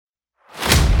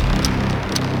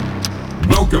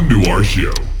Welcome to our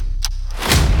show.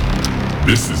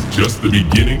 This is just the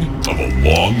beginning of a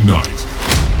long night.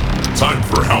 Time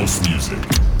for house music.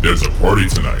 There's a party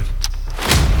tonight.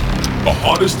 The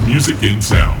hottest music in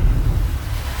town.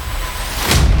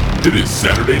 It is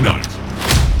Saturday night.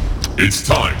 It's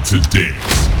time to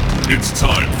dance. It's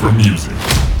time for music.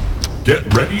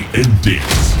 Get ready and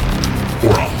dance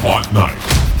for a hot night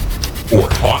or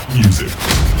hot music.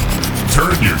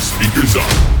 Turn your speakers up.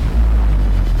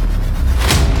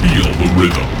 Feel the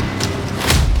rhythm.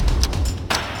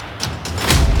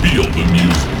 Feel the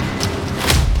music.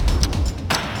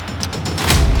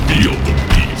 Feel the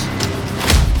beat.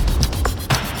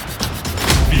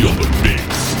 Feel the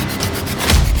bass.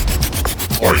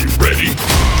 Are you ready?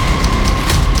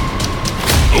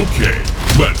 Okay,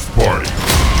 let's party.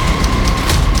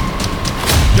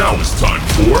 Now it's time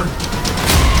for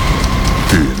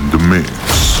In the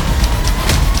Mix.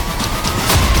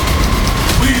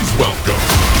 Please welcome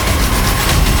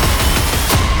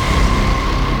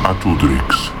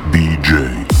Atudrix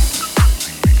DJ.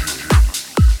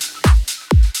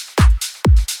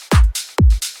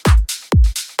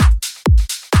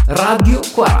 Radio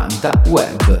 40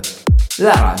 Web,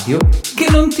 la radio che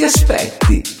non ti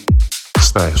aspetti.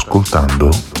 Stai ascoltando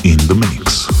In the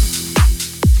Mix.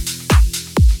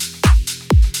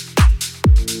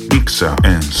 Mixa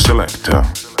and Selecta.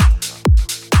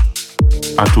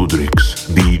 Atudrix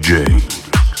DJ.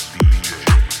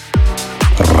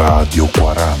 Radio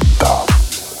 40.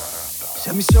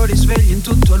 Siamo i soli svegli in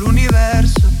tutto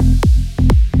l'universo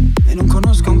e non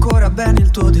conosco ancora bene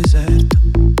il tuo deserto.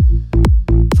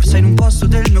 Forse in un posto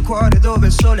del mio cuore dove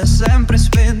il sole è sempre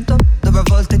spento, dove a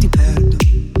volte ti perdo,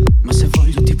 ma se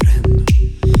voglio ti prendo.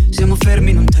 Siamo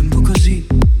fermi in un tempo così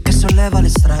che solleva le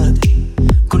strade,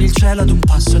 con il cielo ad un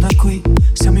passo da qui.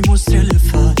 Siamo i mostri e le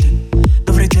fate.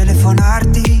 Dovrei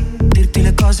telefonarti, dirti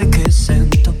le cose che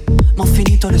sento, ma ho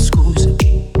finito le scuse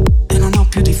e non ho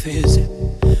più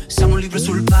difese. Siamo un libro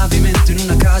sul pavimento in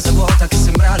una casa vuota che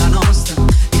sembra la nostra.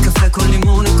 Il caffè con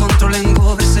limone contro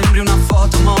l'hangover sembri una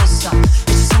foto mossa.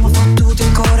 E ci siamo fottuti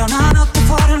ancora una notte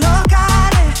fuori un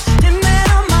locale, e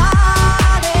meno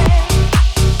male.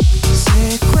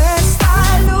 Se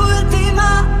questa è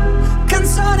l'ultima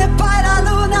canzone poi la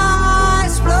luna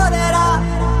esploderà.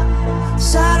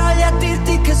 Sarò lì a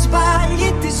dirti che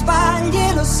sbagli, ti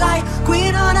sbagli, lo sai. Qui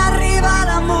non arriva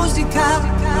la musica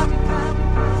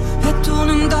e tu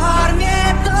non dormi.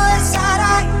 E dove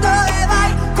sarai, dove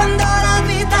vai, quando la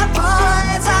vita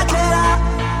poi esagera?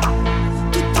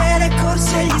 Tutte le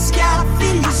corse, gli schiaffi,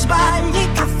 gli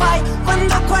sbagli che fai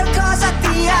quando qualcosa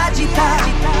ti agita.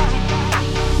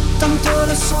 Tanto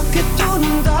lo so che tu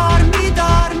non dormi,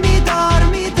 dormi,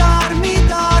 dormi, dormi, dormi,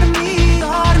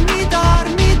 dormi,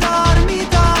 dormi, dormi,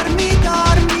 dormi,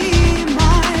 dormi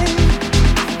mai.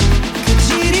 Che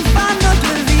giri fanno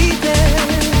due vite.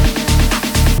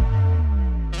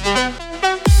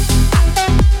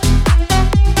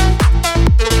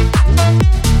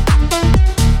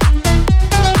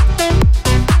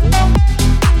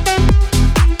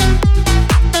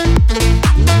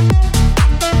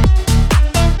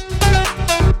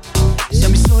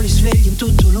 Siamo i soli svegli in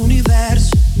tutto l'universo,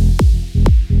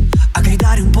 a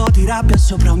gridare un po' di rabbia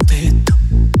sopra un tetto.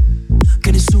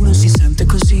 Che nessuno si sente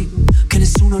così, che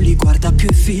nessuno li guarda più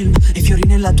i film, e i fiori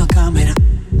nella tua camera,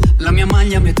 la mia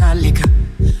maglia metallica.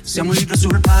 Siamo un libro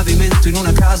sul pavimento in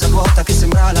una casa vuota che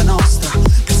sembra la nostra.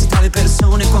 Pensi tra le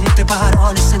persone, quante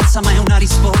parole senza mai una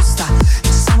risposta. E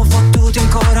ci siamo fottuti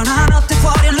ancora una notte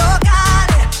fuori un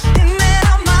locale, e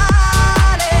meno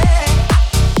male.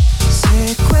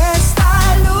 Se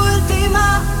questa è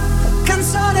l'ultima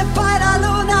canzone poi la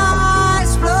luna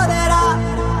esploderà.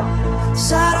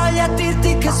 Sarò lì a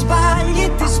dirti che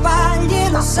sbagli, ti sbagli,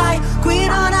 lo sai. Qui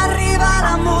non arriva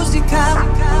la musica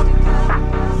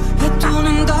e tu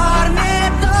non dormi.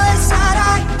 E dove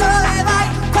sarai, dove vai,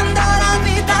 quando la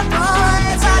vita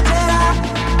poi esagera?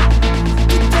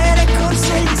 Tutte le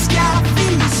corse, gli schiaffi,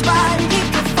 gli sbagli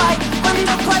che fai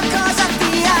quando qualcosa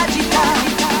ti agita.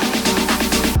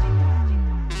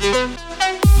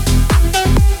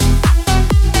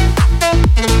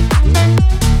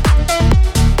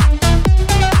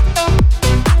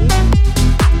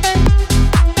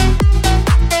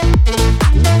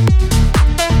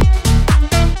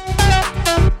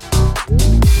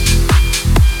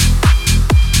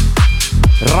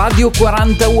 Radio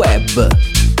 40 Web,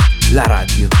 la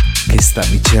radio che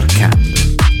stavi cercando.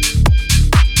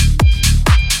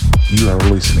 You are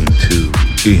listening to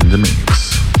In the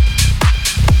Mix.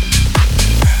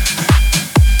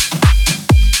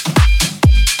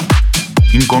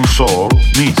 In console,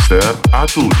 Mr.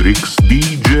 Atudrix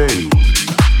DJ.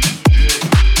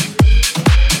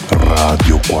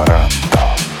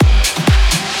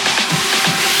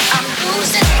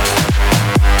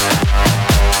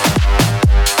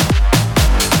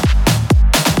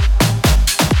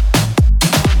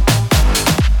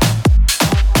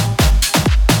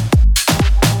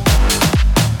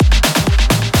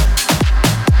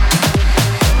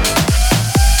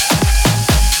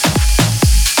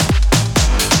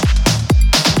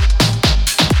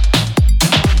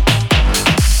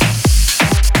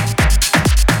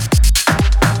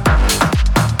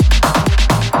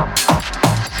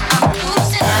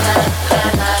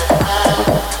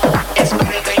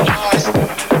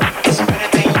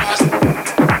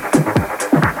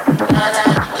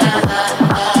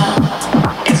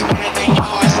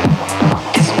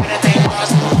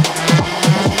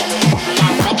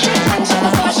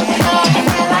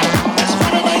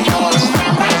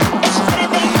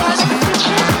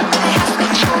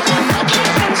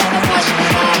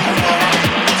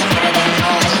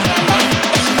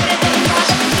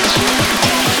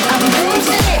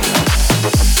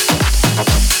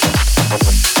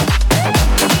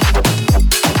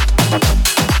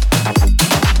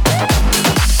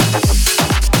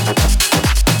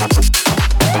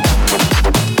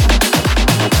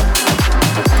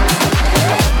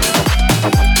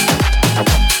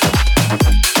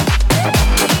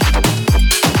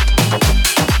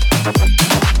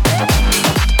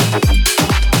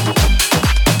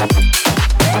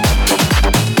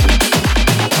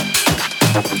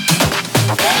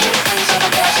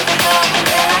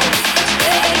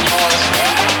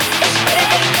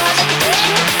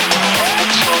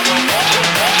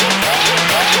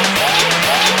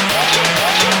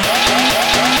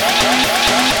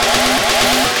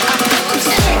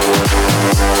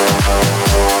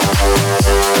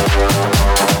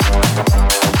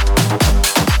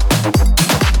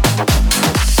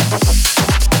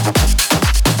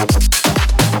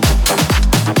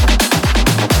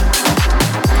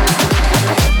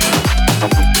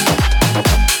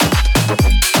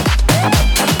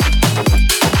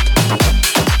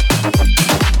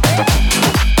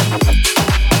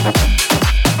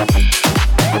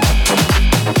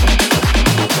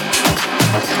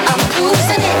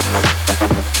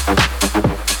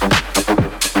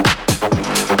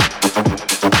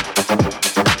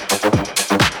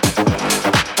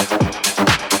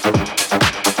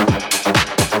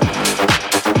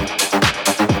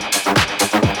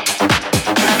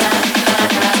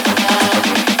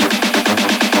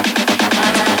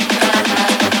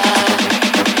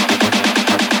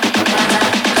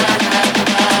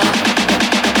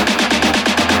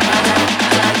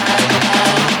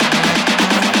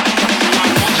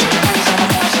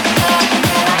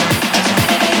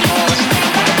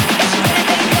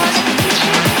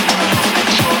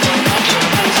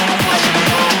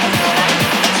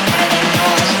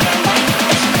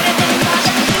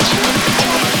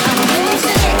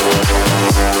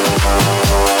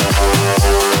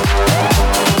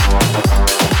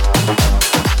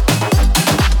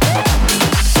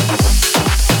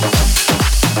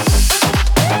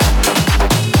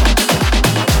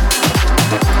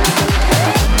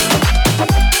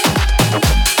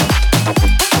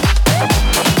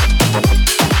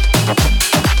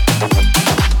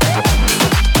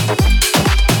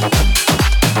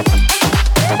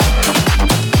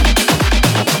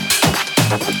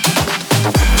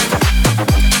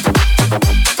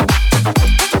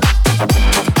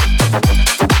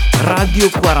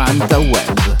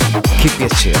 Che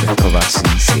piacere trovarsi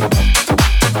insieme.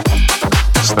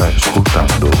 Stai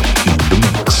ascoltando In The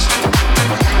Mix.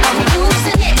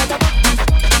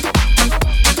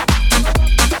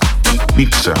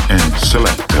 Mixa and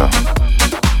selecta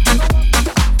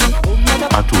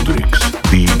Atudrix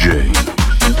DJ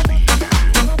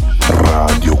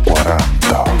Radio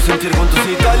 40. Non sentire quanto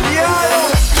sei italiano.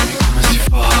 Come si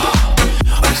fa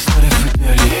a restare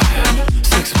fedeli?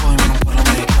 Sex boy ma non parlo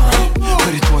americano.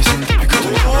 Per i tuoi sei un tipico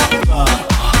italiano.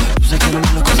 Tu sai che non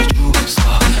è la cosa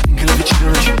giusta, finché la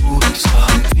vicina non ci bussa,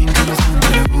 finché non sente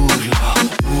le urla.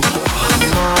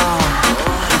 Ma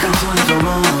le canzoni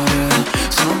d'amore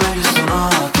sono meglio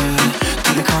suonate,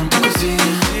 te le canto così.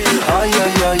 Ai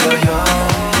ai ai ai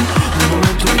ai. Nel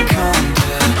momento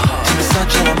piccante ti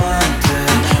messaggia l'amante,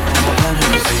 ma va bene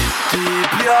così. Ti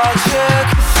piace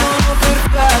che sono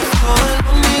perfetto e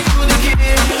non mi giudichi.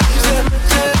 Se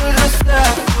mettere il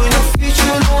rossetto in ufficio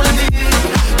lunedì,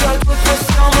 dal colpo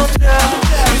siamo tre,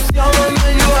 più stiamo e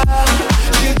meglio è.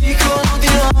 Ci dicono di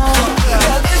no e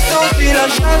adesso ti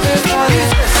lasciate fare il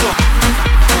sesso,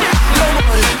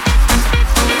 l'amore,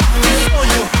 il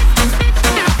sogno,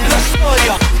 la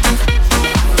storia,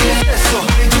 il sesso,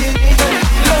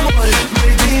 l'amore, il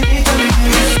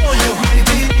sogno,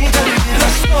 la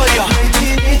storia.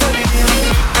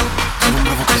 Sono un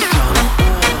bravo cristiano,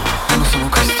 ma non sono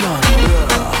cristiano.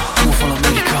 Come fa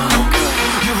l'americano?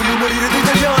 Io voglio morire da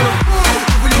italiano.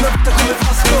 Io voglio una vita come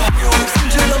Vasco,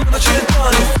 stringere la mano a Celentano.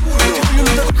 Io voglio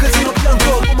un'ida col casino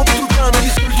bianco, uomo puttano, gli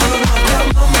scorgio la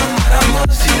mamma,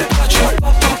 si le faccia,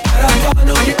 papà,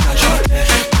 non gli piace a te,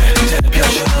 te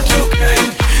piace a te, ok,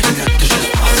 nel diretto c'è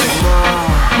spazio. Ma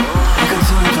le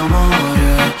canzoni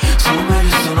d'amore sono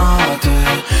meglio suonate,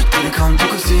 te le canto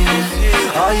così.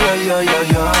 Ai ai ai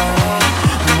ai ai.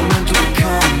 Nel momento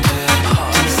piccante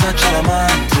ti messaggia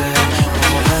l'amante, ma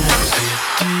va bene così.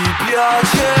 Ti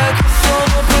piace che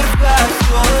sono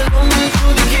perfetto e non mi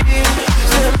giudichi.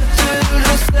 Se mettere il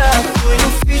rossetto in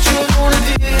ufficio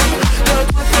lunedì, dal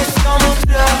colpo siamo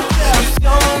tre, più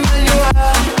stiamo e meglio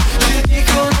è. Ci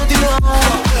dicono di no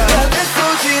e adesso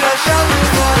ci lasciamo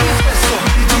fare il sesso.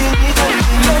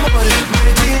 L'amore, il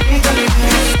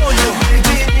sogno,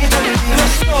 la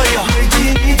storia, il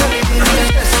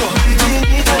sesso, l'amore, il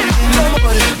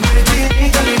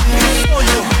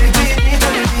sogno,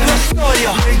 la storia.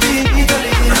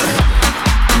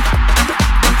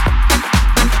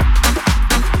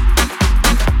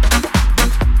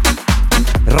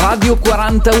 Radio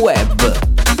 40 Web,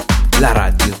 la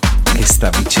radio che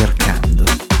stavi cercando.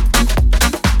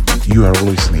 You are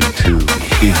listening to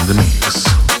In The Mix.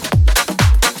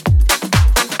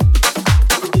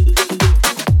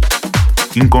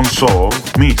 In console,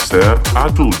 Mr.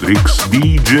 Atudrix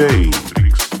DJ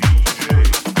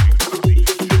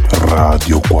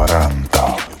Radio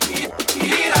 40.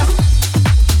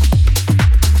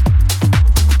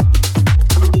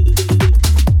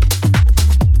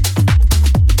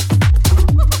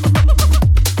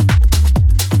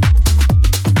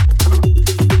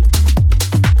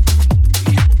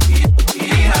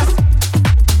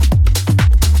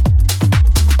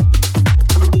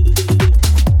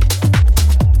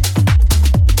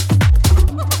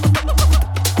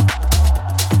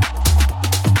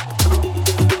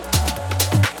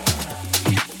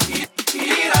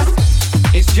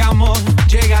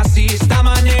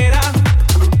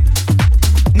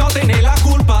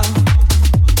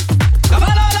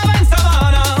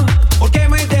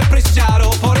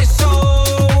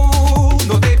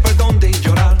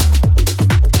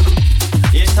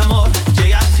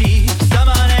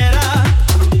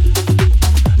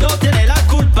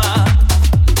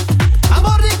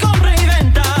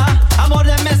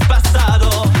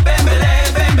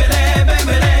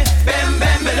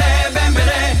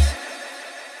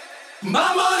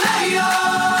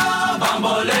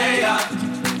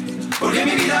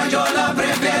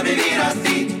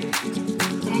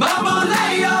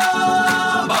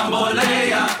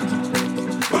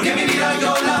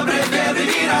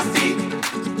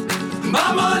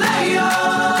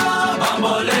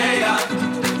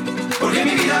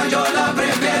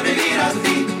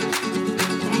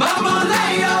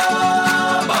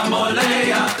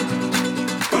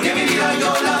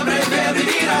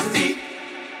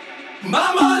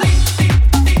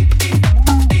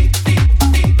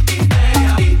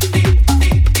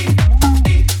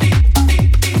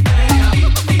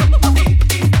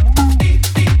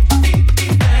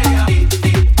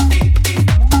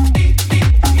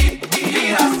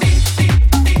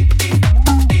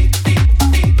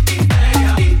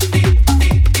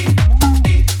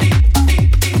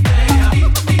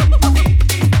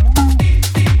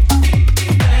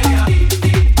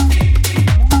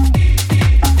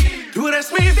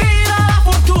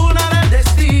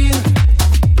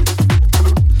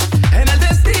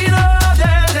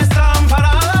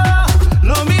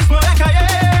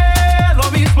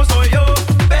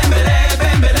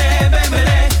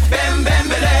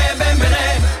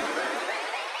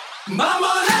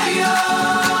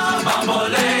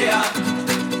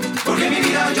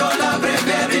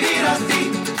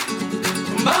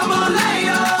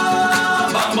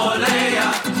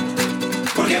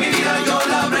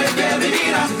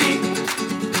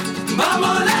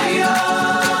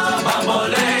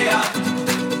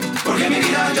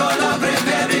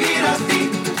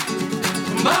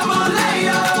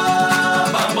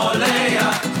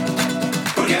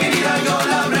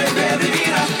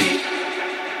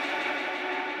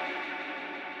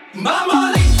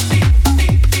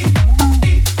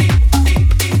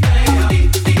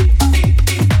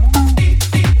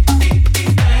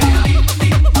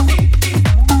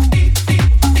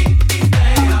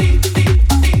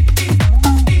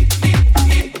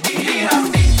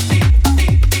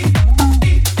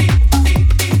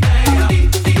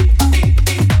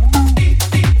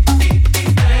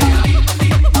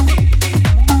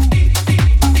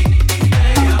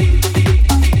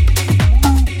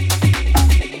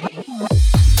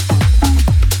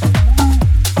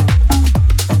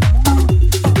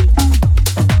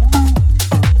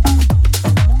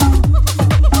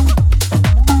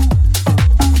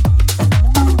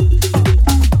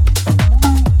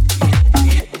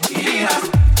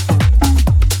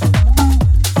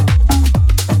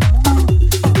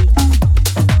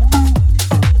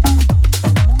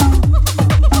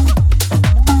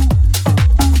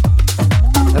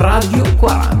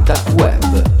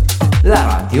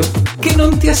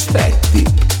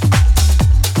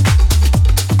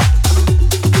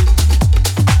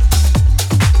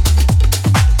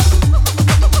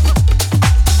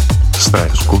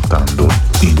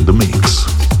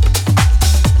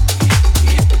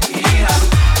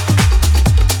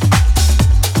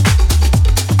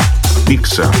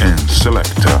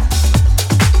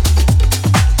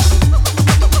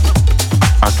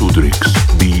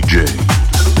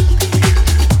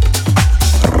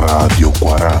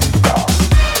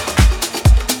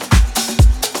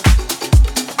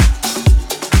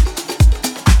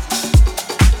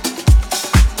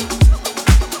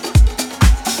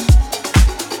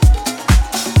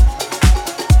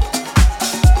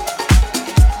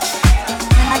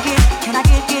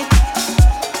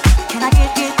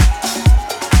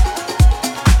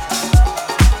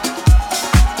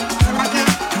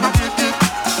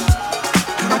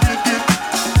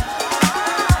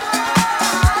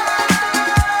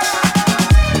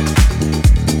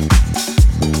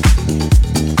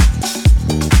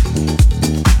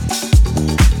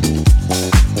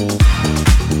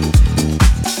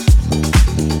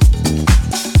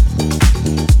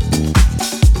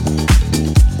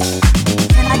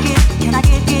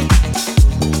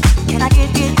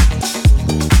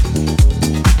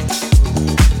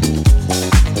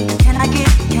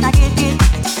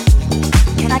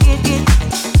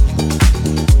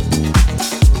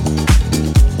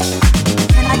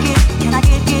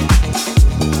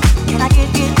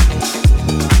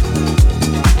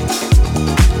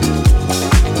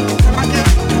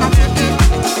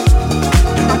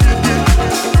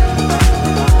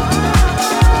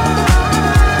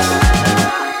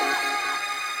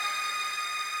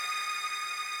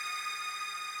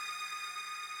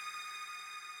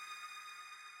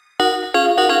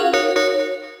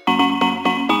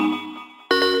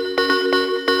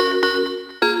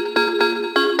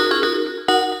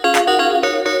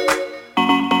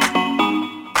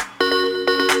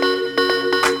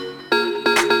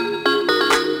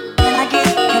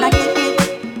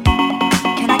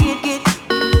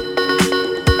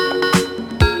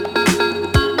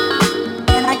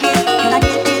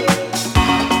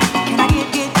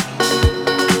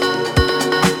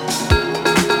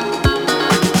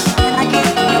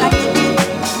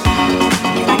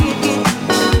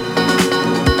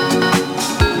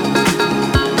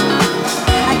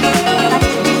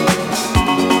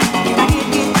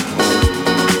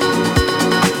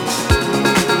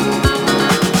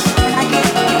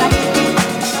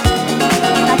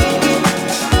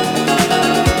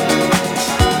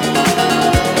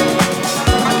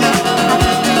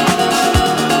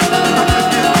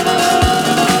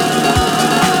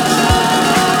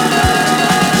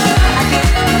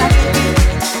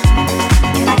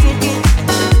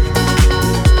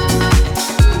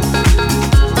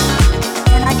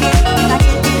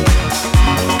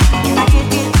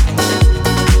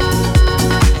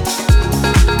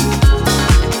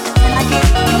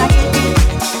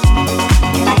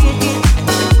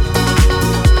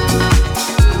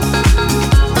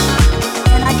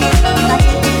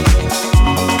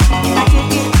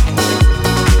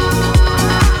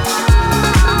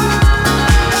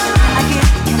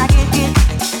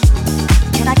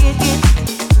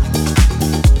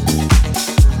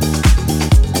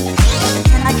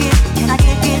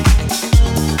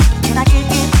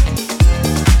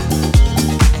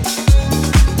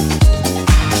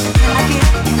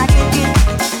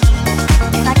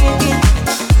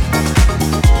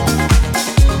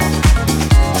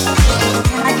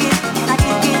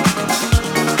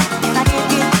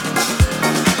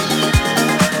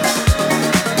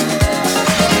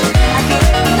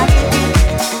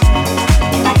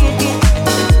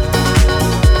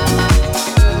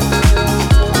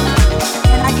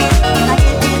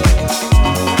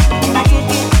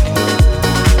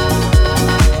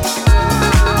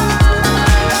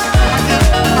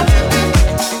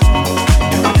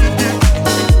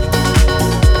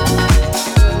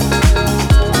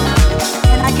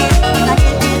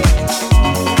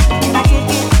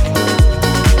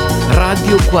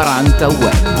 40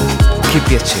 Web. Che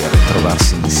piacere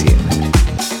trovarsi insieme.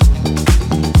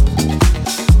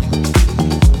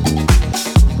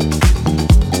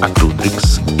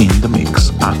 Atutrix in the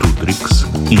mix. Atutrix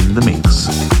in the mix.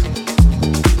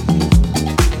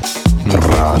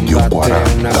 Radio 40.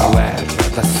 È una guerra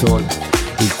da solo,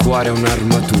 il cuore è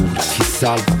un'armatura, ci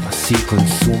salva ma si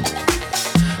consuma.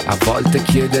 A volte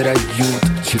chiedere aiuto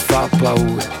ci fa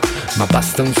paura, ma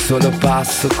basta un solo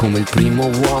passo come il primo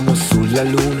uomo sulla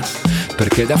luna.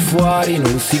 Perché da fuori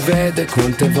non si vede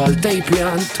quante volte hai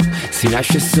pianto, si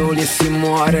nasce soli e si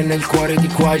muore nel cuore di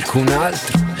qualcun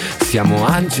altro. Siamo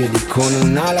angeli con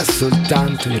un'ala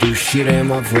soltanto e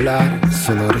riusciremo a volare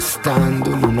solo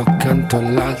restando l'uno accanto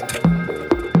all'altro.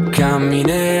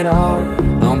 Camminerò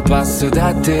a un passo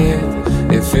da te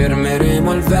e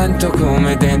fermeremo il vento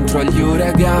come dentro agli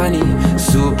uragani.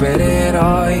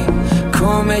 Supereroi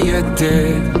come io e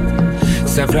te.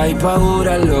 Se avrai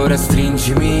paura allora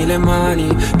stringimi le mani,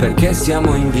 perché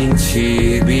siamo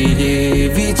invincibili,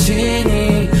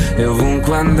 vicini. E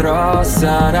ovunque andrò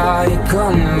sarai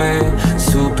con me.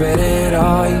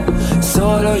 Supereroi,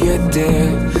 solo io e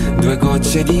te. Due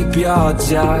gocce di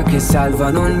pioggia che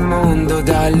salvano il mondo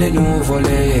dalle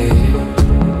nuvole.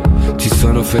 Ci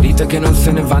sono ferite che non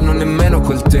se ne vanno nemmeno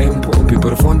col tempo, più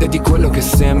profonde di quello che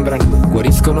sembrano.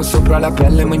 Guariscono sopra la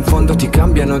pelle ma in fondo ti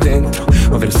cambiano dentro.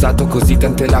 Ho versato così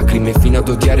tante lacrime fino ad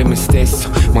odiare me stesso,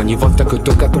 ma ogni volta che ho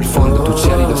toccato il fondo tu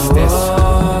c'eri lo stesso.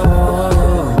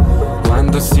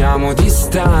 Quando siamo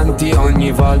distanti,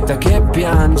 ogni volta che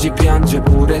piangi, piange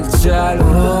pure il cielo.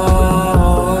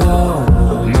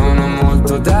 Non ho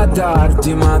molto da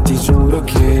darti ma ti giuro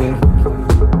che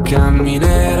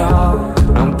camminerò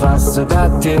a un passo da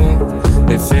te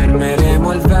e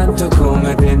fermeremo il vento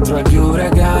come dentro agli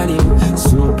uragani.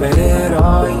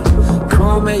 Supereroi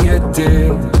come io e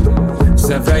te.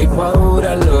 Se avrai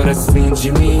paura allora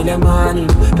stringimi le mani,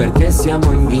 perché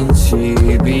siamo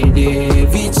invincibili,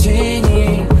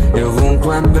 vicini. E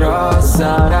ovunque andrò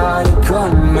sarai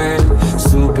con me.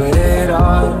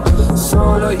 Supereroi,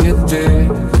 solo io e te.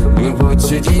 Due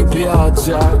gocce di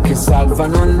pioggia che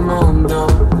salvano il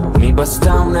mondo. Mi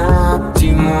basta un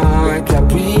attimo e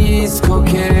capisco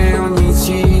che ogni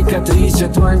cicatrice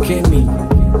tu anche mia.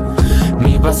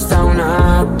 Mi basta un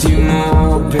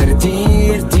attimo per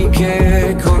dirti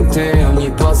che con te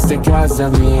ogni posto è casa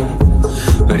mia.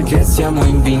 Perché siamo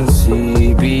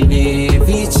invincibili,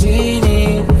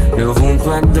 vicini. E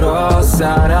ovunque andrò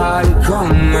sarai con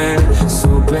me.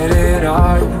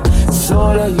 Supereroi,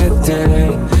 solo io e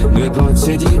te. Due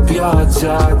gocce di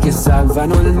pioggia che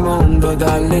salvano il mondo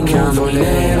dalle nuvole.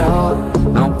 Camminerò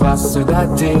a un passo da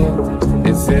te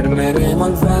e fermeremo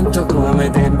il vento come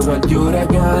dentro agli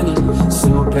uragani.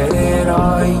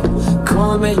 Supereroi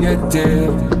come io e te.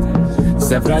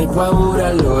 Se avrai paura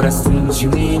allora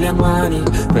stringimi le mani,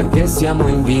 perché siamo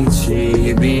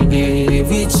invincibili,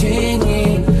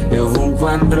 vicini. E ovunque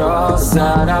andrò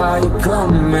sarai con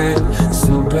me.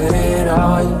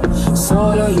 Supereroi,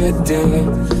 solo io e te.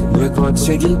 Due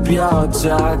gocce di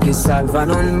pioggia che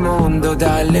salvano il mondo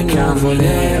dalle nuvole.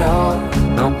 Camminerò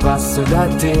a un passo da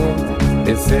te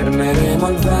e fermeremo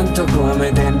il vento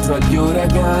come dentro agli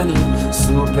uragani.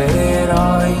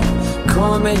 Supereroi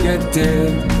come io e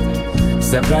te.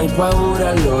 Se avrai paura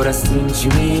allora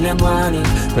stringimi le mani,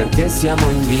 perché siamo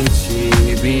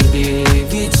invincibili,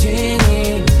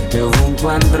 vicini. E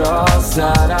ovunque andrò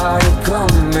sarai con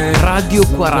me. Radio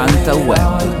 40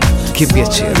 Web. Che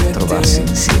piacere trovarsi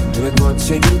insieme. Due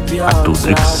gocce di pioggia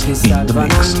Atutrix che in the salvano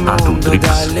mix. il mondo Atutrix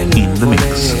dalle in the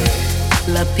mix. nuvole.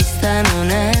 La pista non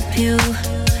è più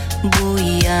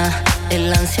buia e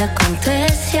l'ansia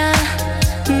contessa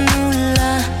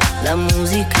nulla. La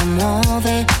musica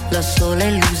muove la sola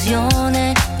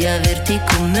illusione di averti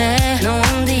con me.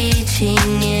 Non dici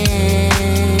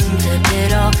niente,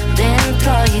 però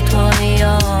dentro ai tuoi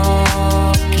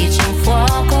occhi c'è un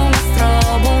fuoco, un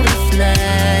strobo, un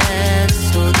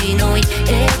riflesso di noi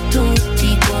e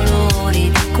tutti i colori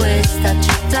di questa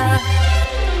città.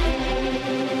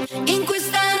 In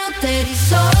questa notte di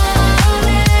sole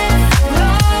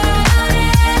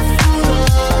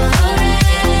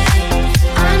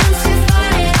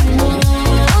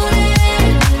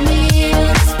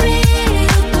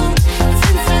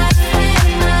Senza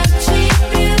fermarci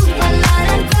più, ballare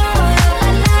ancora,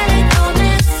 ballare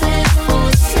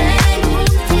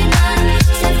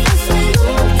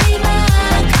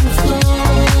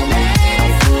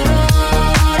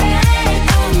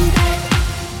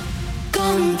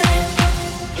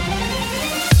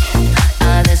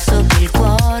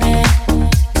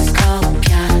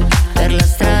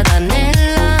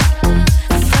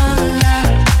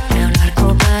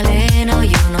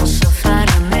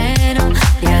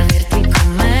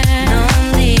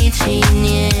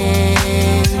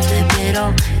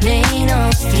respiro nei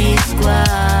nostri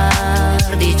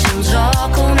sguardi. C'è un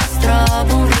gioco, una strofa,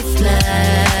 un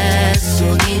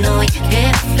riflesso di noi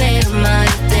che ferma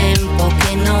il tempo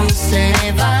che non se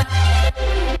ne va.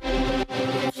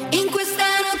 In questa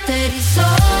notte di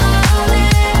sole,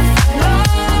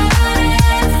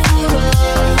 furore,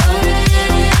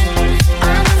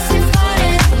 amarsi e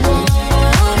fare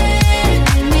rumore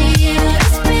nel mio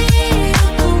respiro,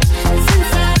 tu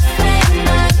senza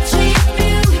fermarci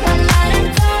più, ballare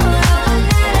ancora,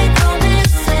 ballare come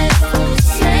se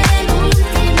fosse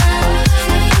l'ultima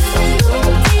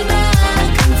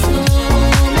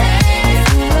canzone,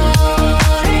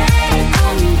 furore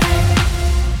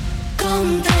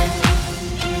con te.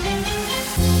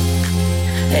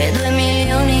 E 2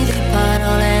 milioni di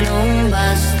parole non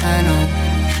bastano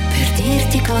per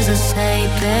dirti cosa sei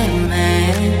per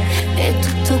me. E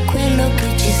tutto quello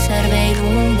che ci serve in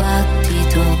un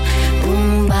battito,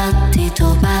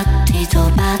 battito,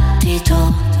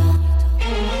 battito.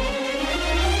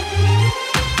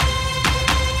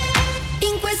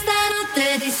 In questa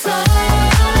notte di sole,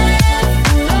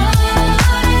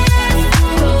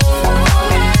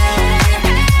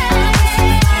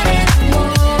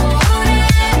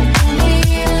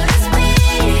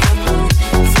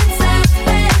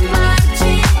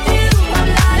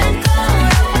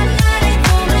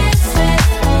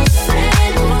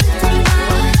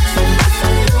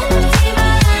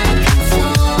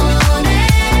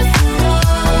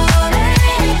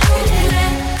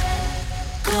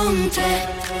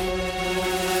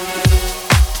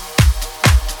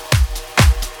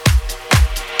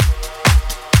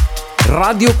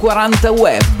 Radio 40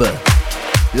 Web,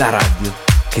 la radio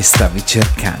che stavi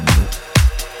cercando.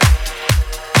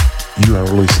 You are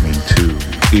listening to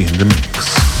In The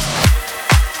Mix.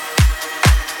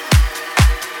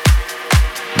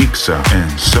 Mixa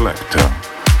and Selector.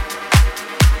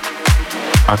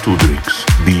 Atudrix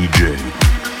DJ.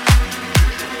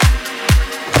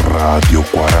 Radio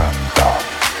 40.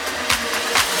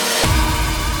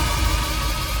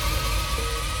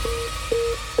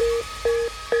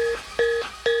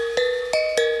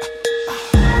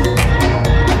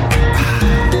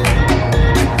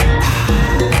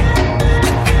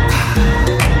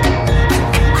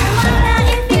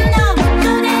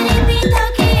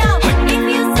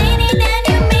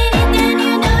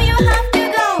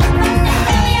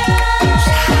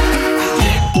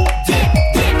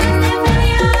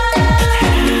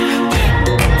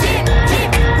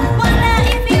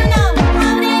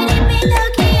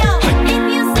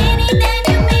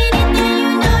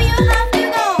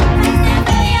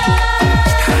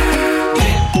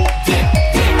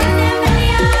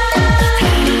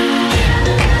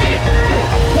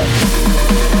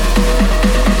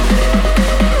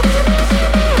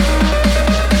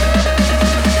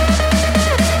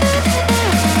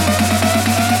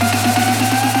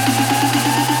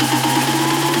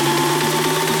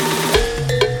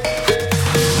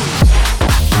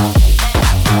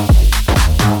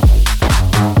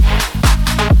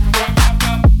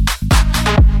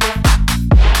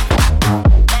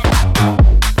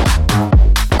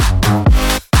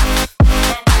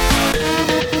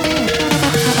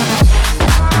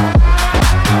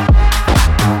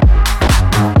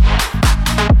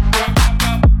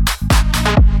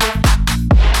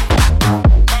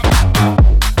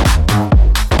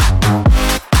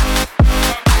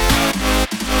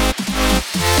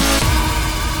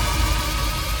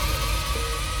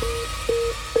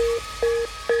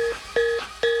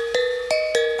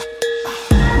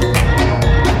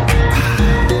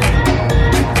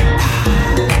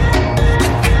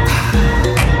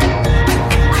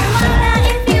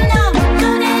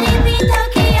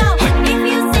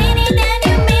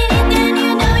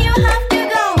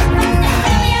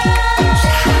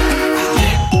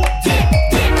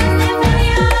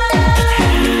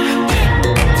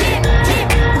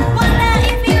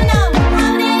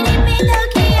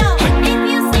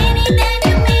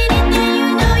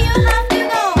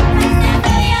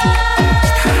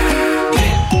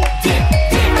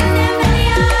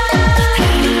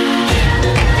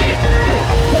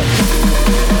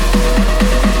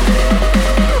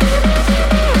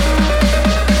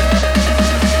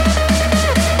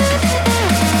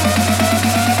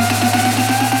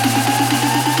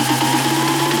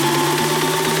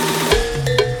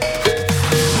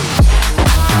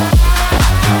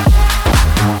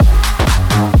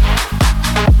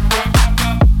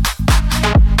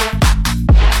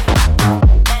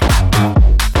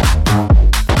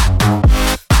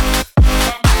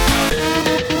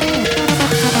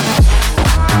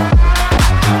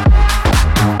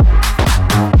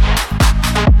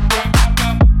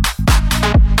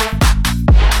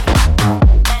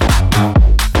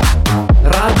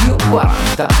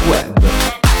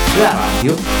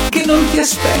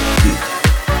 aspetti.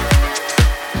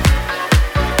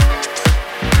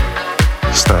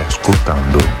 Stai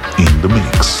ascoltando In The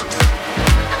Mix.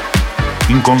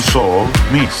 In console,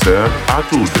 Mr.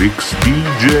 Atudrix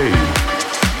DJ.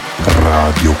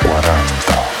 Radio 40.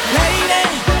 Lady,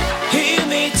 hear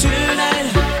me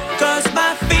tonight, 'cause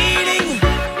my feeling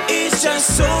is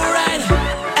just so right.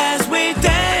 As we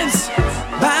dance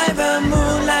by the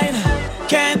moonlight,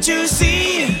 can't you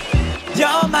see,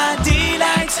 you're my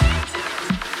delight.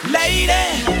 Lady,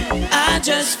 I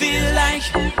just feel like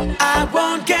I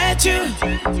won't get you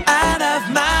out of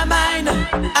my mind.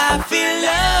 I feel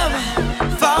love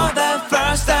for the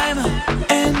first time,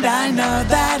 and I know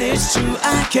that it's true.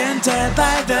 I can tell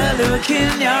by the look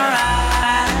in your eyes.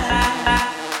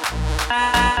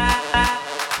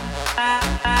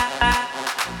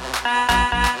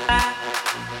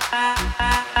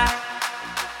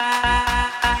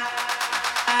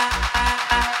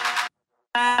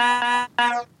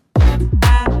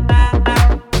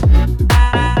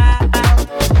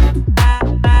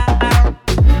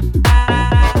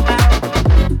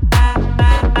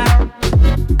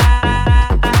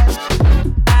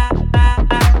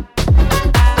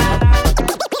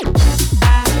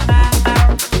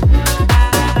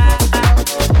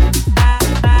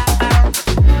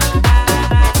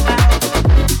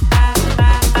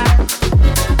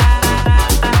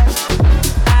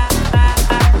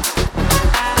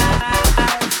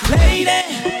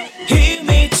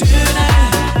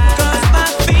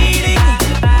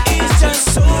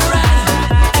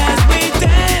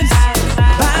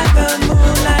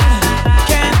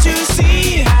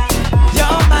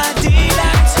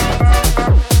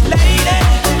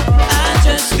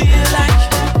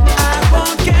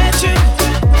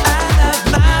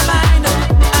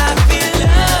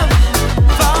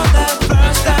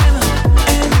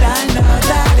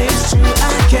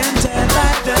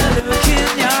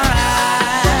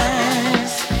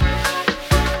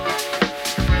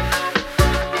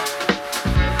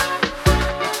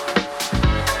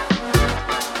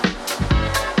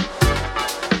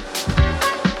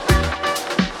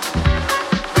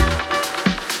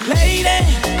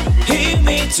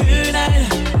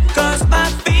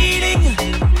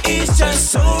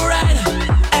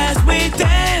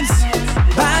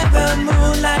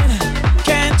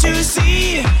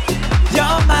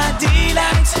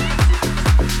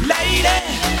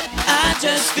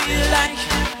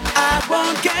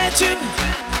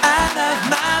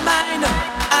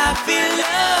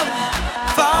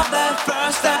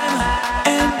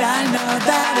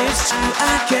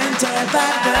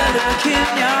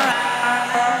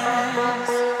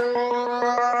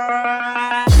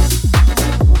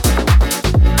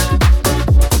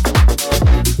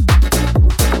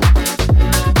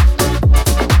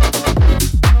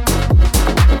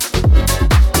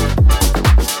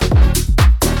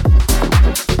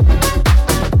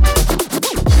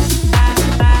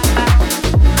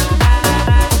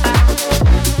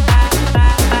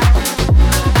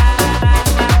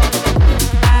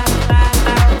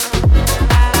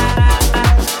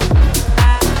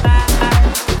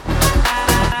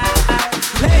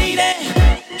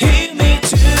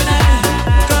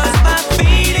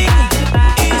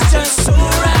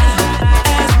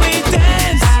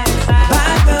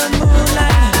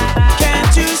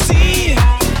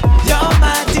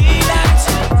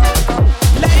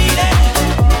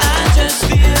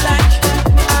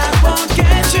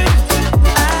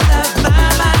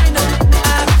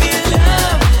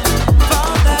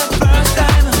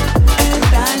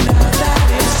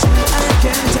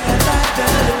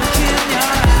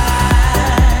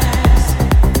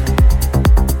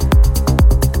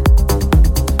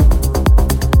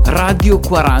 Radio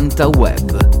 40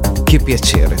 Web. Che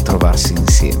piacere trovarsi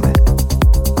insieme.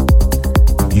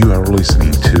 You are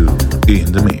listening to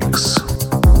In The Mix.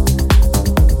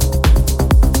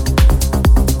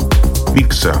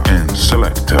 Mixer and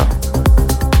selector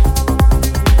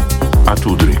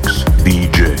Atudrix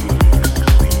DJ.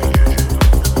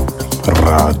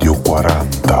 Radio 40.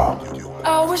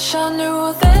 I wish I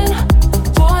knew then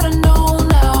what I know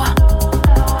now.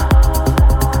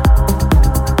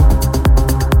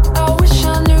 I wish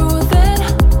I knew then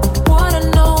what I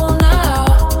know now.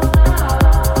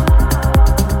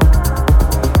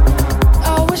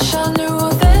 I wish I knew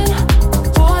then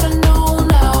what I know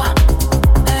now.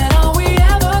 And are we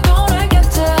ever gonna get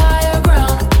to higher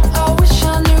ground? I wish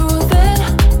I knew then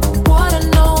what I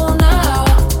know now.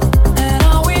 And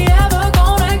are we ever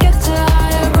gonna get to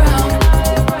higher ground?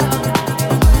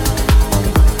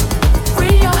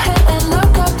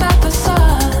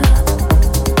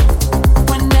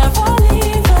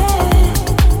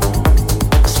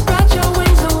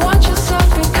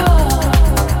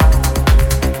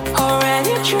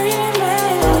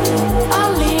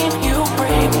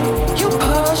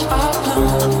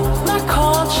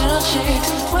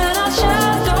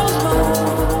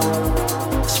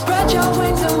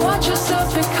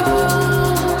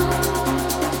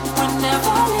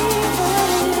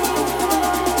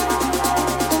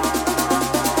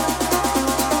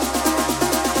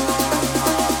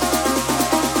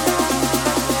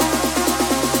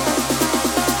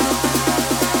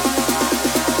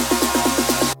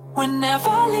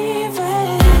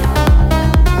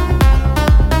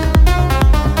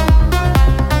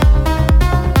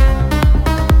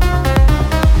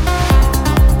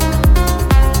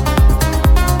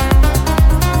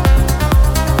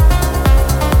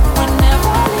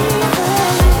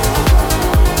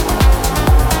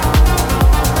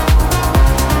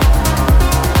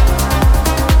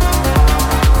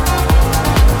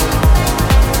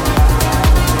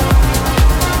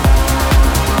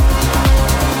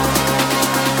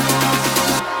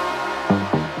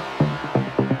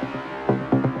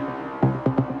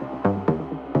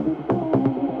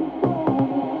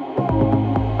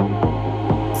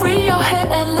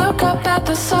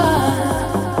 the sun.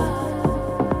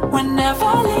 We're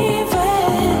never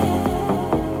leaving.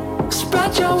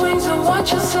 Spread your wings and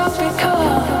watch yourself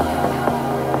become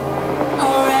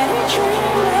already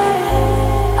dreaming.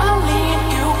 I lead,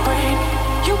 you bring,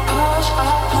 you push, I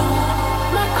pull.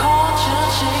 My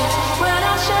conscience shakes when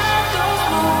our shadows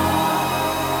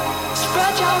move.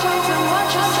 Spread your wings and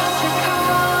watch yourself become.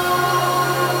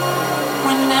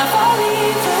 We're never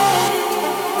leaving.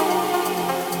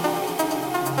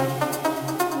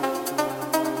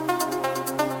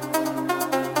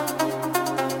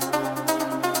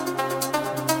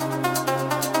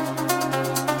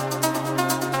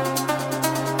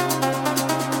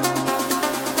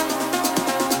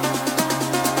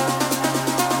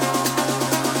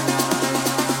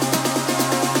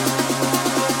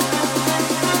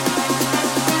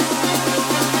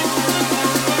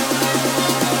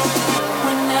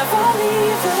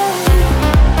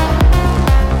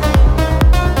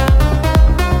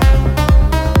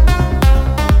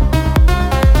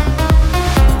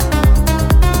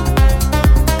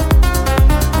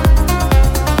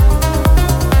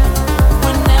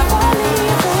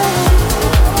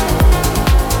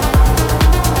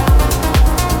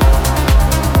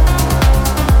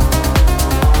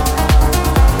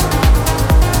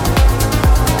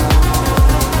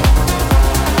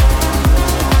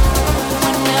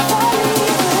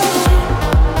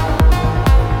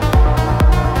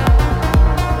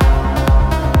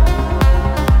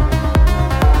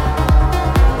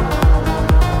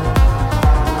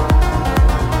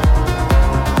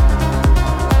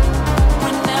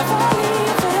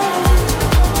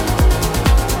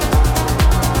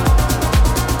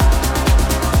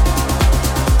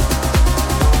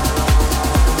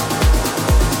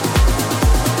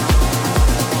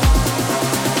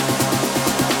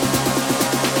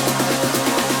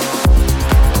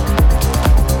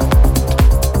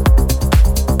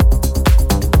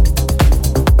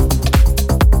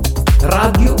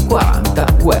 Radio 40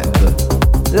 Web,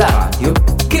 la radio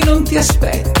che non ti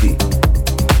aspetti.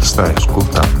 Stai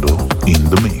ascoltando In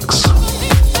The Mix.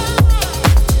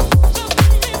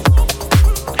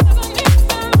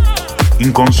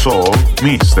 In console,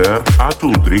 Mr.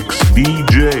 Atudrix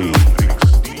DJ.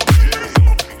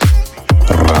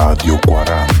 Radio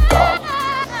 40.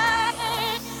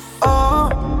 Ho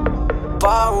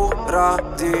paura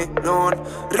di non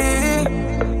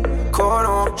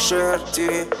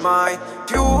riconoscerti mai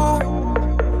più.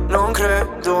 Non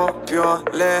credo più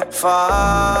alle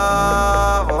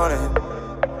favole.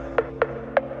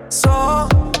 So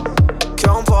che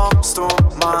ho un posto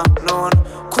ma non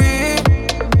qui.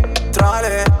 Tra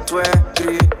le tue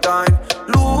grida in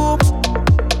loop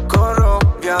corro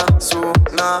via su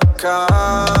una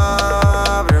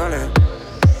cabriolet.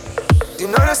 Di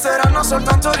noi resteranno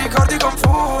soltanto ricordi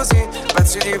confusi.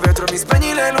 Pezzi di vetro, mi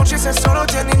spegni le luci se solo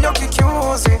tieni gli occhi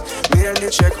chiusi. Mi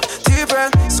rendi cieco, ti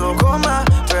penso con me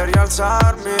per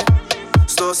rialzarmi.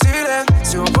 Sto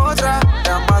silenzio potrebbe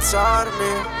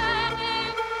ammazzarmi.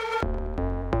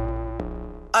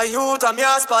 Aiutami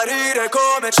a sparire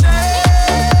come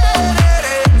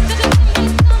cenere.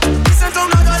 Mi sento un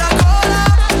nodo alla gola.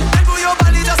 Nel buio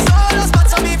balli da sola.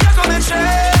 Spazzami via come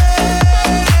cenere.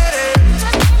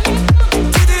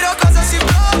 Ti dirò cosa si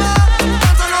prova.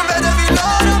 Tanto non vedevi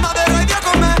l'ora, ma verrai via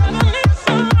con me.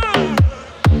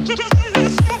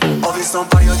 Ho visto un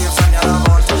paio di inferni alla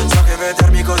volta. So che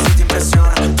vedermi così ti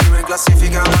impressiona. Primo in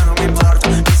classifica ma non mi importa.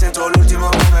 Mi sento l'ultimo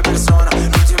come persona.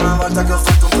 L'ultima volta che ho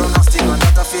fatto un pronostico è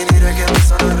andata a finire che mi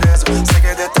sono arreso. Sai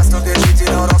che detesto che citi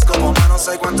l'oroscopo, ma non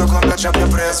sai quanto con me ci abbia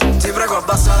preso. Ti prego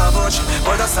abbassa la voce,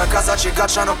 poi da sta casa ci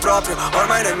cacciano proprio.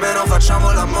 Ormai nemmeno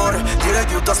facciamo l'amore, direi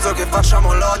piuttosto che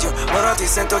facciamo l'odio. Ora ti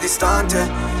sento distante,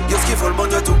 io schifo il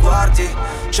mondo e tu guardi.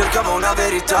 Cercavo una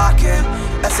verità che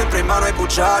è sempre in mano ai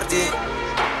bugiardi.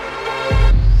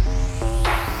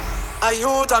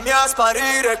 Aiutami a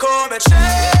sparire come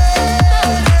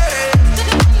cenere.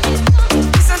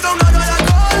 Mi sento un nodo alla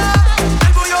gola.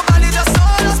 Nel buio balli da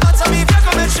sola. Spazzami via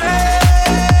come cenere.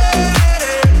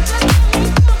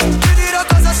 Ti dirò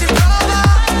cosa si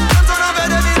prova. Tanto non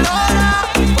vedevi l'ora.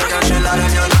 Puoi cancellare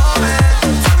il mio nome.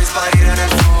 Farmi sparire nel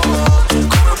fumo.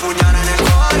 Come un pugnale nel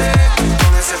cuore.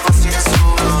 Come se fossi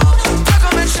nessuno. Via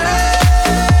come cenere.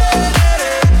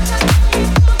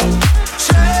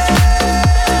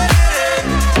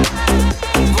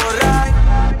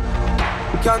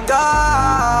 Che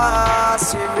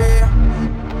andassi via,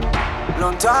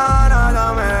 lontana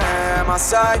da me, ma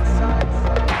sai,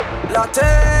 la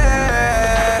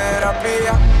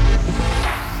terapia.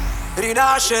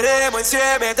 Rinasceremo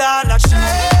insieme dalla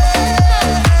cenere.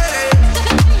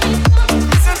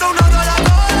 Mi sento un nodo alla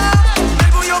gola, nel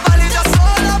buio balli da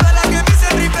sola, bella che mi sei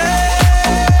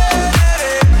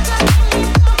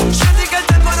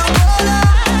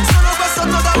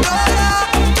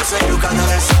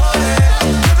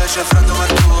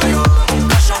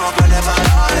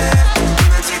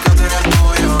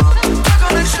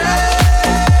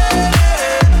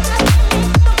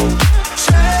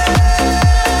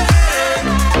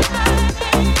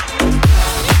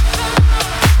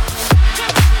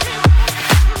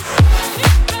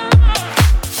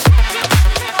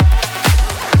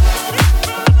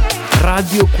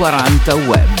Radio 40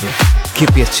 Web. Che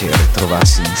piacere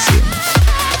trovarsi insieme.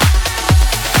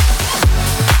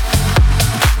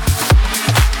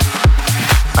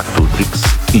 Atudrix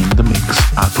in the mix.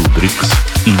 Atudrix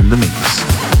in the mix.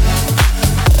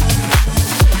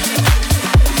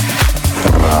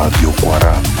 Radio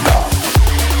 40.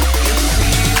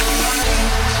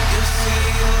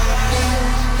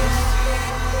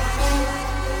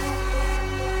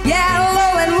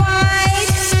 Yellow and white.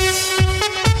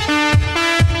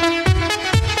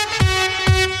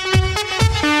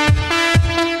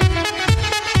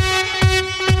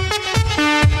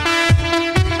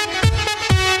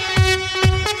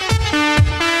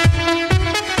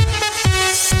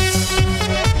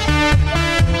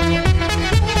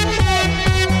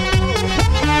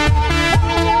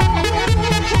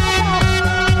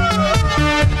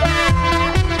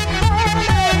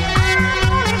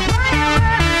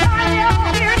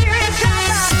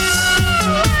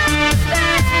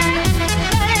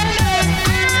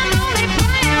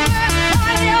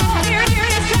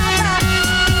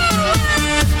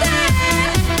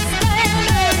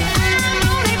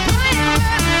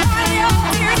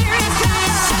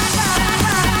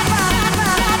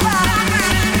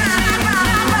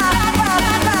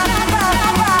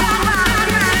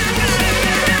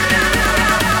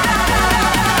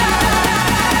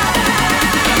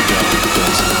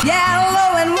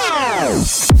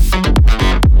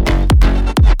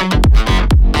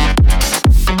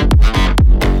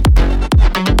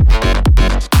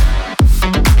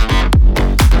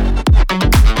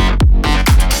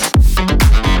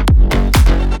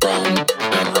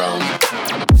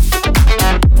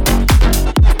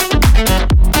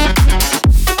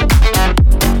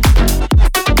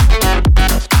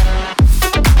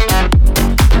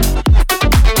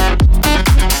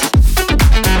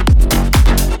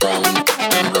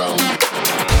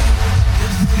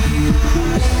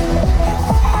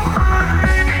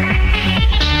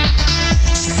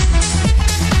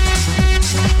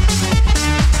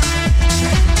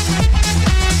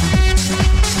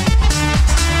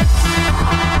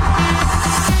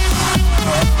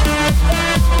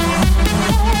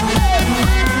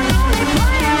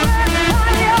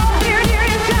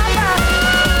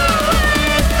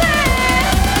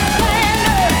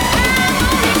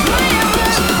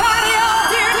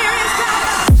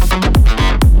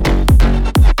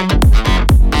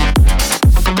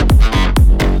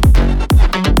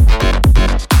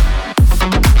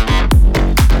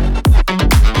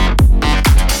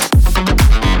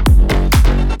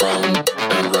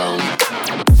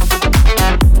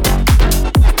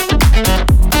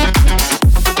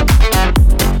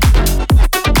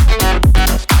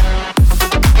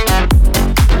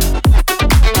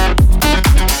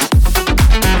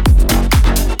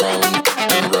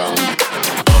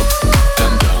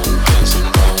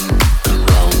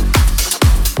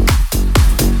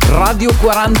 Radio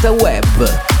 40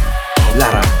 Web, la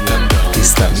radio che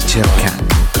stavi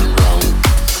cercando.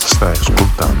 Stai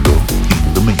ascoltando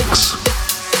In The Mix.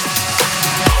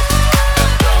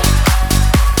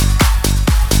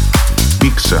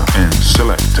 Mixa and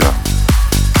Selecta.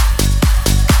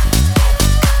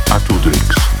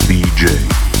 Atudrix DJ.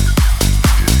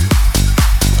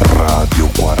 Radio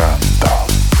 40.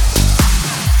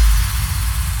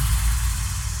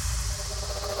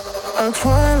 At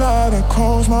twilight I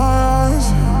close my eyes.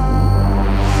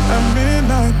 At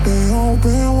midnight they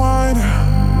open wide.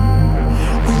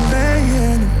 We lay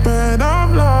in a bed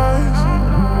of lies.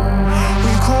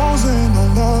 We closing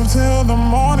our love till the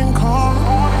morning comes.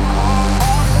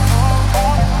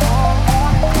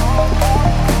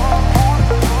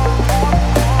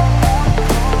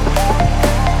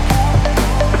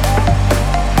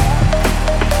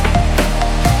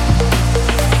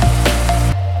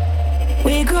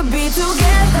 We could be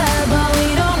together, but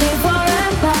we don't live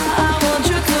forever. I want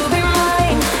you to be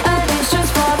mine, at least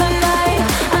just for the night.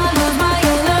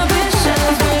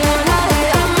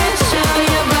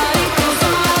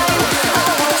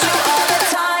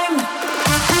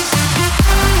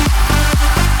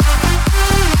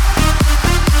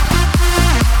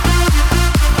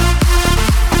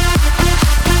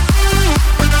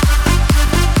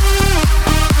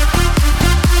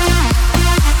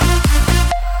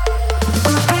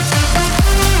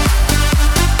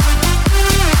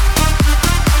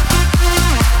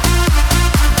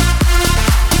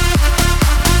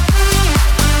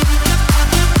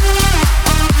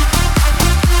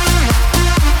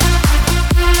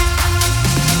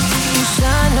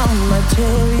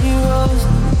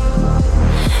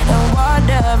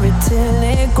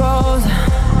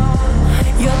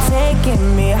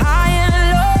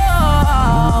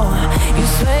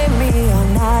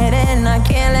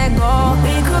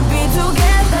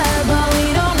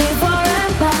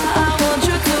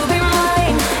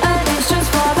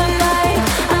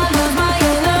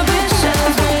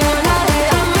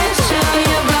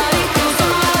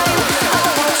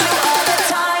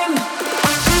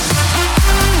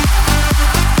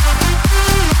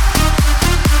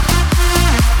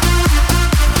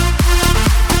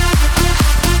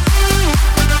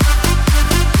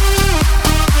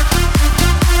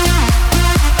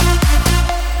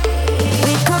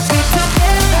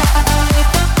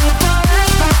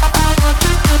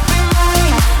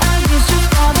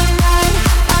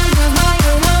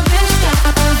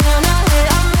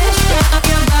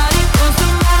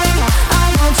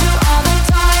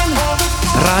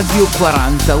 Radio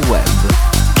 40 Web.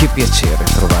 Che piacere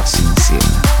trovarsi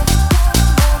insieme.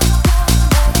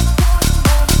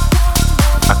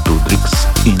 Atudrix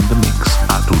in the mix.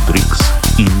 Atudrix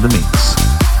in the mix.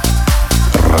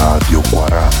 Radio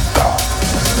 40.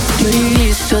 Ti ho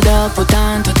rivisto dopo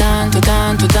tanto tempo.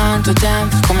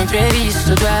 Come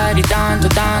previsto tu eri tanto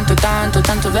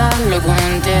bello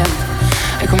con te.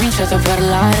 Hai cominciato a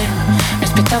parlare, mi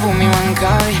aspettavo mi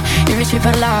mancavi. Invece hai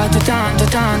parlato tanto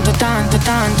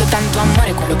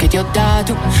amore quello che ti ho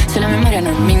dato. Se la memoria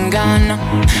non mi inganna,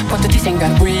 quanto ti sei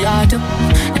ingarbugliato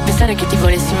nel pensare che ti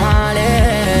volessi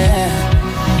male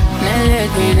nelle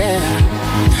tue idee.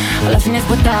 Alla fine hai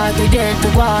sbottato, hai detto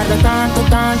guarda tanto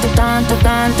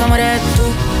amore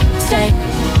tu sei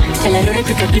l'errore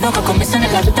più cattivo che ho commesso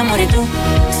nella vita amore tu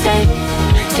sei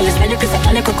lo sbaglio più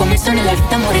fatale che ho commesso nella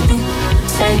vita amore tu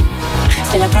sei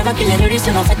la prova che gli errori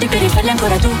sono fatti per rifarli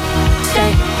ancora tu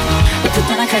sei la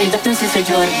puttana che ha ridato un senso ai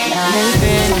giorni. Nel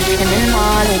bene e nel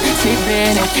male sei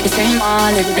bene e sei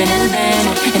male, nel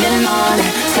bene e nel male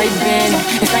sai bene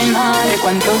e fai male,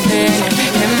 quanto bene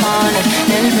e male,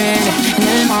 nel bene e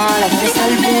nel male, resta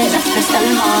il bene, resta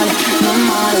il male, non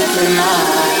male per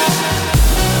mai.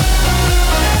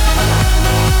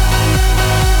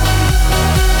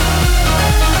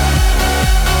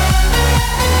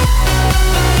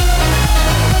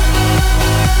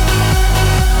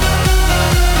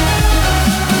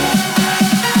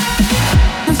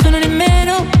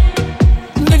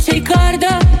 Ricordo,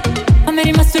 a me è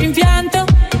rimasto rimpianto,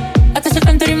 a te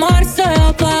soltanto rimorso e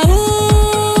ho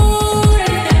paura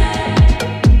di te.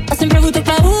 Ho sempre avuto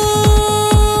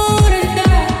paura di te.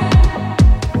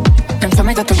 Non ti ho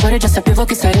mai dato il cuore, già sapevo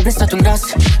che sarebbe stato un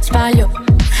grosso sbaglio.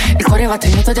 Il cuore va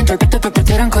tenuto dentro il petto per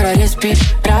poter ancora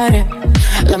respirare.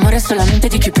 L'amore è solamente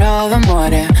di chi prova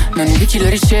amore, non di chi lo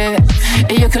riceve.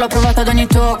 E io che l'ho provato ad ogni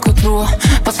tocco tuo,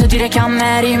 posso dire che a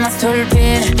me è rimasto il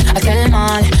bene, a te il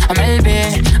male, a me il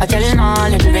bene, a te il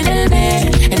male, più bene il bene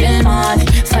e del male.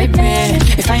 Fai bene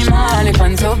e fai male,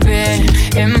 quanto bene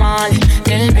e male,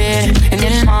 nel bene e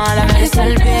nel male. A me resta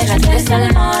il bene, a te resta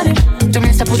il male. Tu mi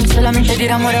hai saputo solamente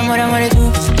dire amore, amore, amore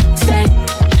tu sei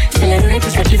l'errore più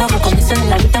cattivo che ho commesso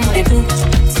nella vita amore tu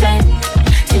sei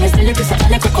lo sbaglio più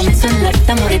fatale che ho commesso nella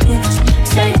vita amore tu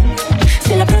sei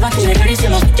la prova che gli errori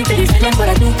siamo tutti per rifarli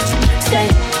ancora tu sei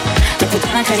la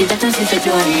puttana che ha ridato un senso ai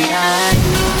giorni.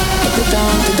 Dopo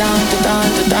tanto tempo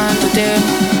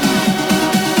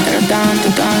era tanto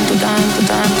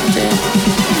tempo.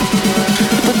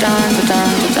 Dopo tanto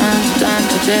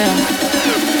tempo.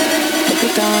 Dopo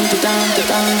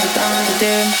tanto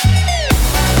tempo.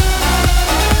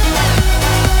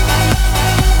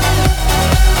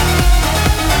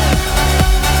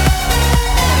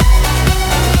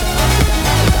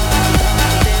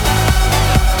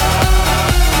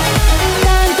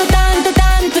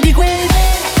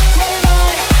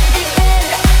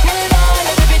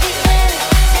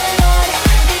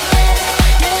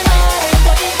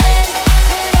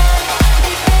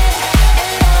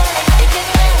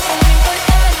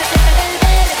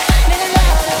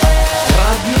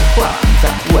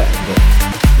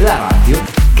 La radio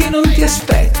che non ti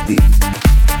aspetti.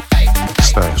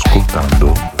 Stai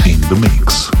ascoltando In The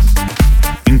Mix.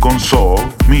 In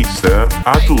console, Mr.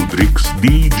 Atudrix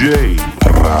DJ.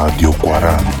 Radio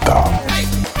 40.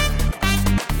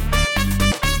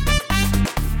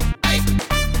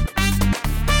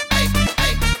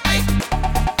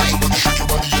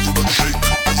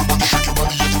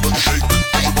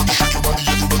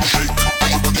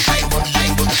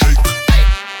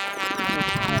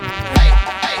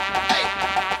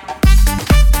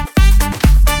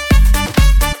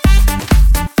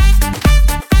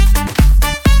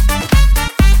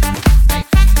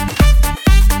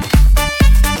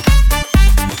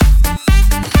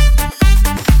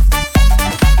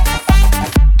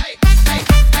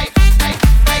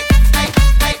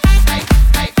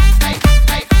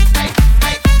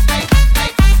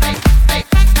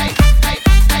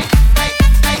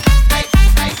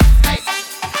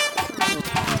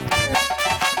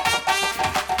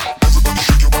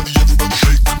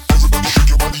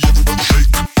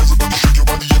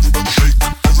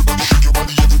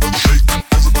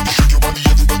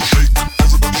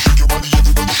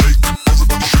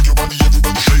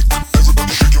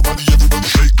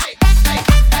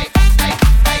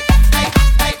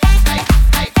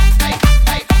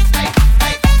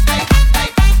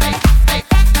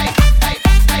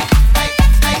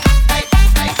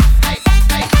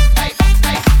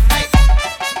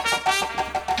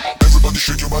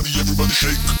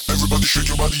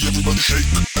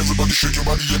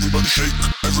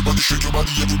 Everybody shake your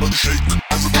body, everybody shake.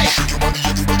 Everybody shake your body,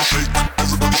 everybody shake.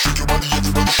 Everybody shake your body,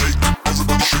 everybody shake.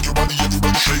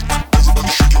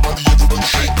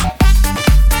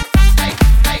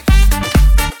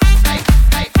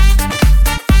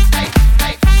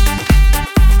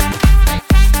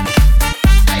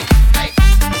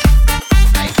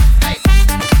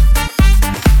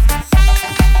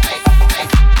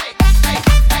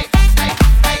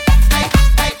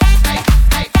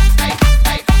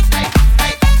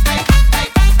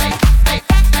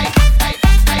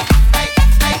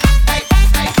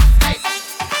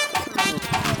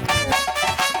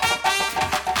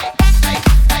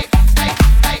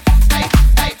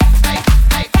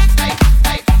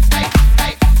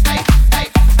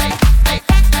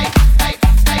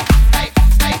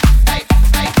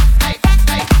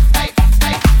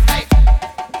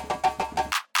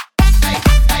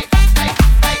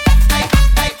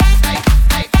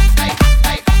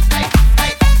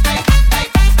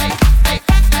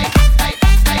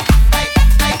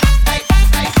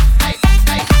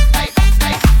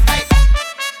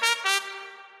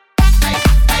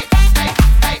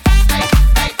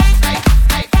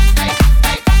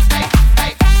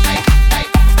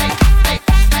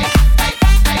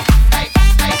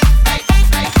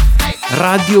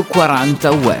 Radio 40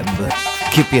 Web.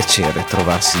 Che piacere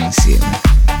trovarsi insieme.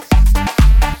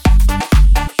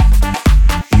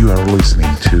 You are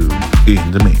listening to In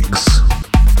The Mix.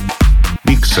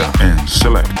 Mixa and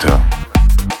selecta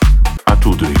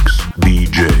Atudrix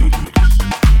DJ.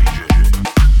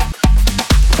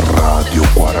 Radio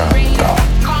 40.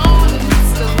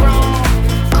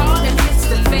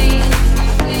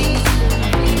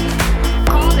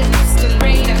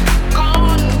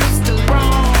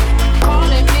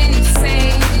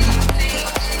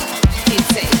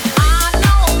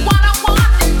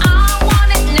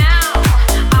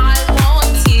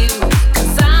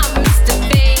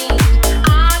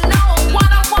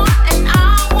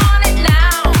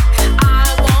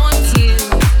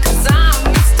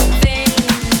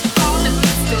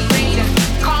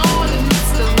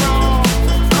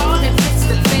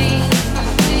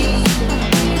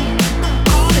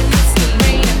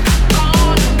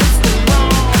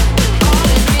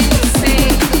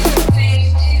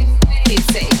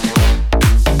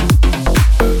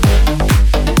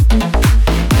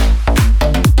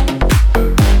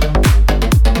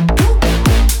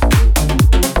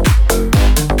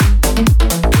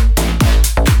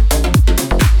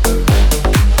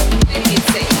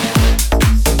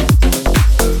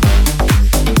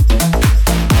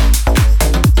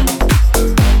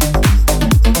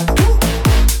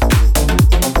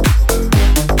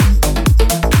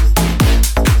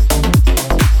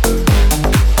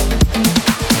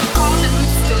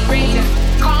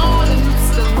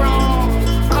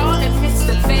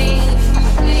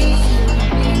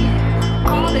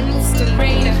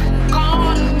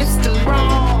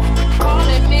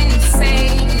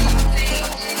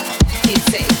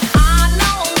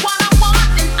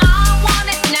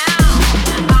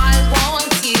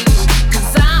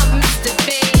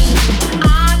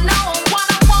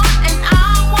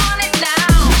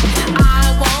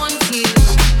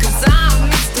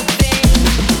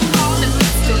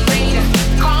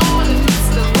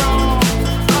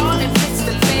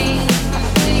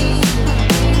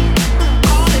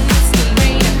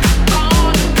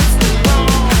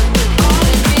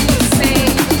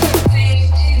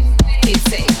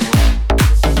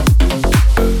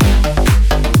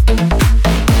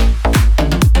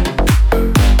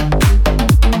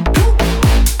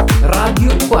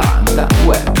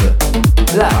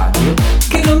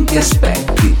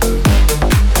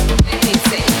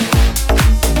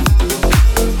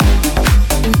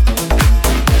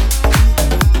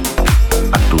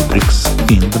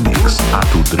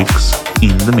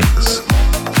 In The Mix.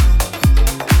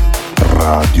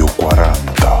 Radio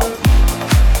 40.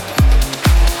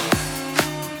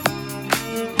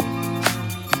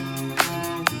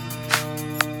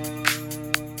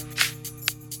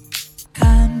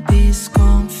 Campi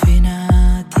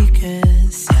sconfinati che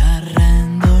si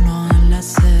arrendono alla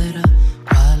sera,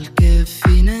 qualche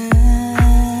finestra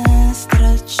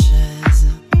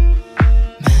accesa,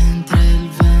 mentre il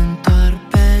vento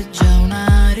arpeggia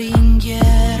una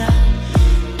ringhiera.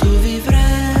 Tu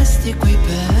vivresti qui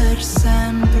per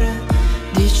sempre,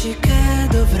 dici che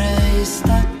dovrei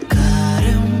stare